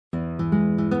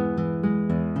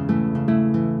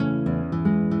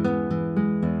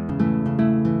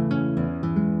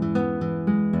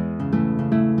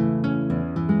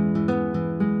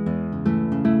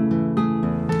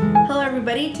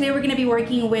everybody. Today we're going to be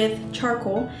working with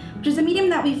charcoal, which is a medium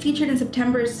that we featured in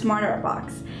September's Smart Art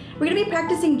Box. We're going to be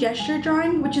practicing gesture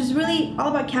drawing, which is really all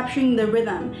about capturing the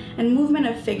rhythm and movement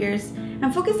of figures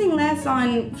and focusing less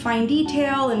on fine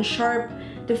detail and sharp,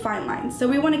 defined lines. So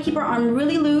we want to keep our arm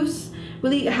really loose,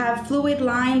 really have fluid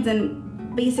lines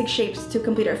and basic shapes to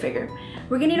complete our figure.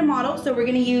 We're going to need a model, so we're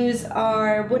going to use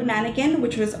our wood mannequin,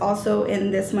 which was also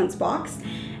in this month's box.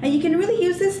 And you can really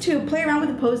use this to play around with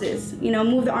the poses. You know,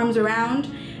 move the arms around,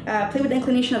 play with the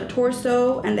inclination of the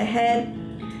torso and the head,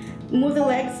 move the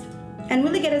legs, and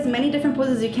really get as many different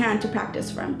poses as you can to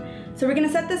practice from. So we're gonna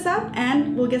set this up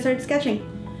and we'll get started sketching.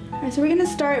 All right, so we're gonna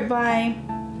start by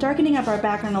darkening up our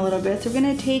background a little bit. So we're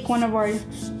gonna take one of our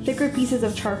thicker pieces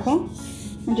of charcoal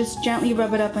and just gently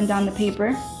rub it up and down the paper.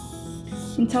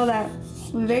 You can tell that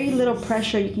with very little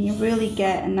pressure, you can really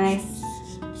get a nice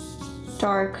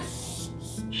dark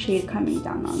shade coming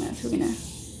down on this. We're gonna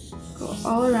go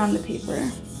all around the paper.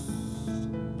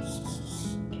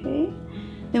 Okay.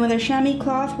 Then with our chamois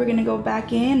cloth, we're gonna go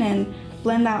back in and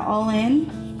blend that all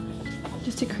in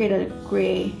just to create a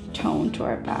gray tone to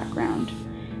our background.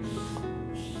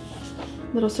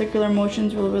 Little circular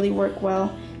motions will really work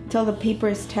well until the paper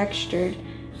is textured.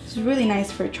 It's really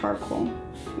nice for charcoal.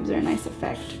 Gives it a nice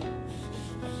effect.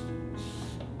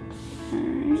 All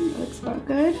right, looks about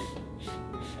good.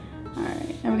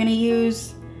 Alright, and we're going to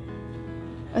use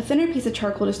a thinner piece of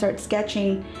charcoal to start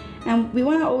sketching, and we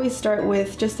want to always start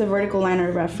with just a vertical line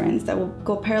of reference that will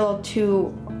go parallel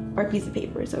to our piece of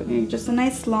paper. So we're going to just a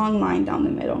nice long line down the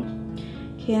middle.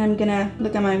 Okay, and I'm going to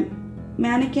look at my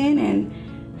mannequin and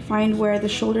find where the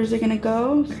shoulders are going to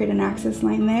go, create an axis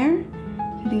line there,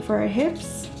 something for our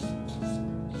hips.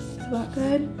 That's about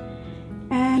good.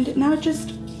 And now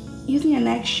just using a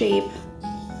neck shape,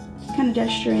 kind of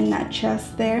gesturing that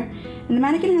chest there. And the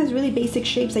mannequin has really basic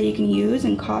shapes that you can use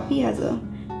and copy. It has a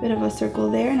bit of a circle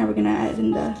there. Now we're gonna add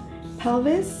in the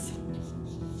pelvis.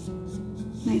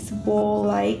 Nice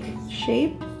bowl-like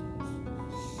shape.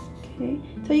 Okay,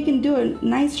 so you can do a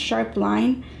nice sharp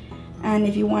line, and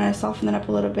if you want to soften it up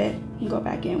a little bit, you can go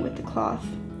back in with the cloth.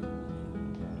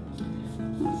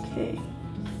 Okay.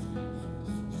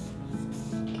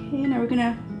 Okay, now we're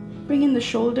gonna bring in the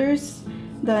shoulders,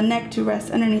 the neck to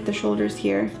rest underneath the shoulders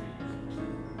here.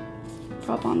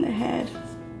 Drop on the head.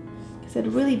 Like I said,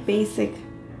 really basic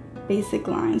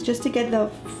lines, just to get the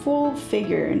full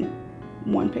figure in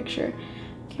one picture.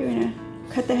 Okay, we're gonna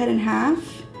cut the head in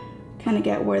half, kind of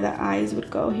get where the eyes would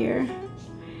go here.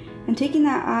 And taking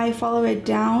that eye, follow it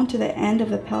down to the end of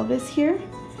the pelvis here,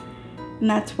 and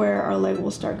that's where our leg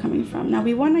will start coming from. Now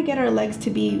we want to get our legs to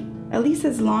be at least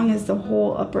as long as the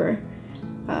whole upper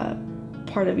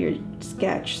part of your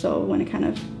sketch, so when it kind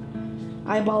of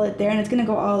eyeball it there, and it's gonna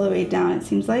go all the way down, it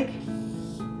seems like.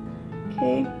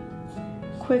 Okay,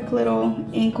 quick little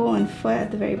ankle and foot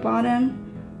at the very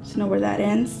bottom, just know where that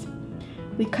ends.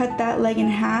 We cut that leg in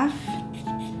half,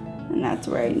 and that's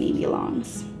where our knee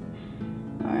belongs.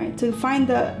 All right, to find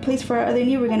the place for our other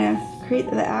knee, we're gonna create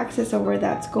the axis of where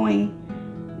that's going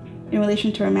in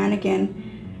relation to our mannequin.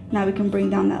 Now we can bring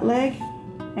down that leg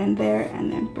and there,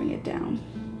 and then bring it down.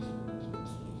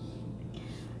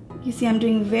 You see I'm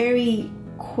doing very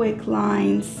quick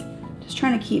lines, just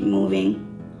trying to keep moving.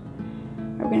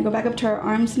 We're going to go back up to our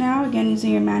arms now, again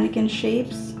using your mannequin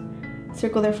shapes.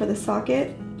 Circle there for the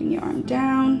socket, bring your arm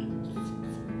down,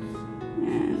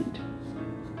 and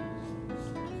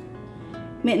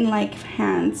mitten-like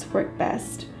hands work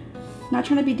best. Not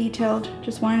trying to be detailed,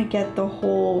 just wanting to get the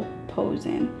whole pose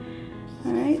in.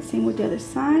 Alright, same with the other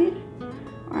side.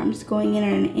 Arms going in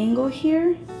at an angle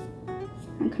here.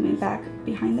 And coming back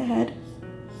behind the head.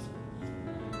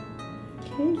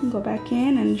 Okay, you can go back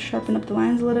in and sharpen up the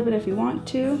lines a little bit if you want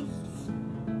to.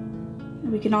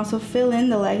 We can also fill in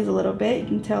the legs a little bit. You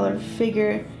can tell our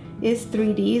figure is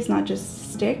 3D, it's not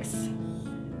just sticks.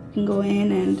 You can go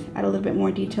in and add a little bit more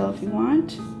detail if you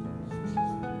want.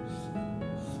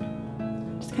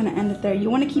 Just kind of end it there.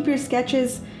 You want to keep your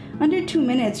sketches under 2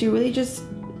 minutes. You're really just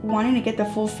wanting to get the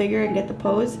full figure and get the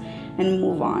pose and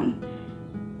move on.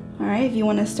 Alright, if you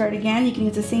want to start again, you can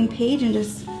use the same page and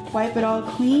just wipe it all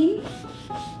clean.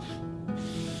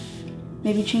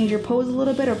 Maybe change your pose a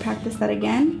little bit or practice that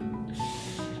again.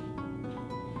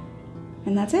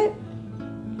 And that's it.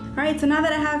 Alright, so now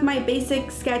that I have my basic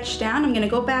sketch down, I'm going to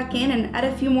go back in and add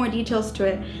a few more details to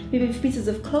it. Maybe a few pieces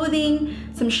of clothing,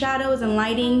 some shadows and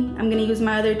lighting. I'm going to use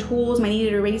my other tools, my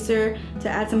kneaded eraser, to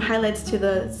add some highlights to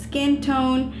the skin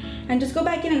tone. And just go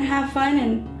back in and have fun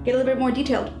and get a little bit more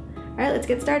detailed. Alright, let's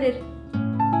get started.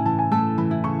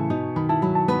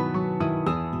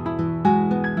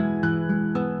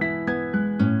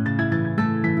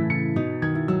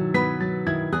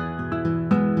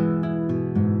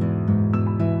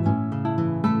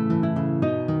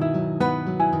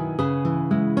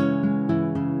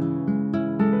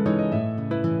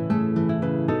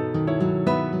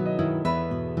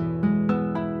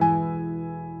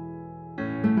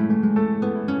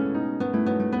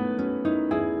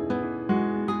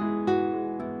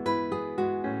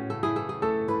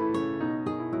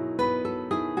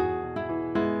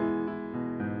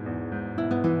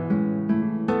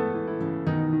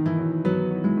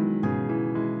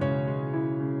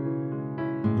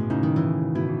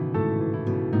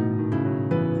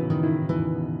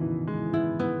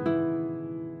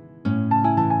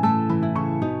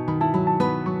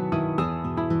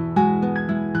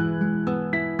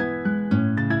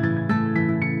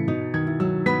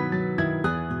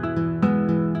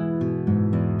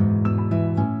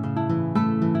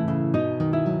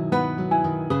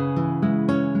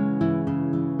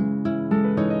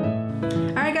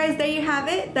 have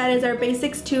it. That is our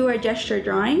basics to our gesture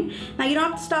drawing. Now you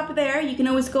don't have to stop there. You can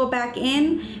always go back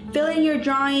in, fill in your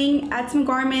drawing, add some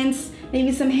garments,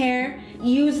 maybe some hair.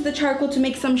 Use the charcoal to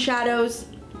make some shadows.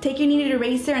 Take your kneaded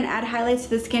eraser and add highlights to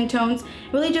the skin tones.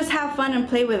 Really just have fun and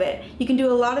play with it. You can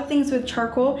do a lot of things with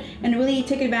charcoal and really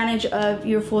take advantage of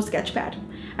your full sketch pad.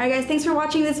 Alright guys, thanks for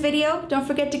watching this video. Don't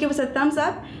forget to give us a thumbs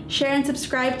up, share and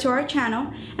subscribe to our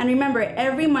channel. And remember,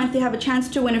 every month you have a chance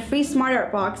to win a free Smart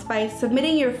Art Box by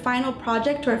submitting your final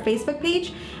project to our Facebook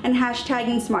page and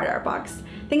hashtagging Smart Art Box.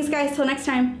 Thanks guys, till next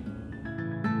time.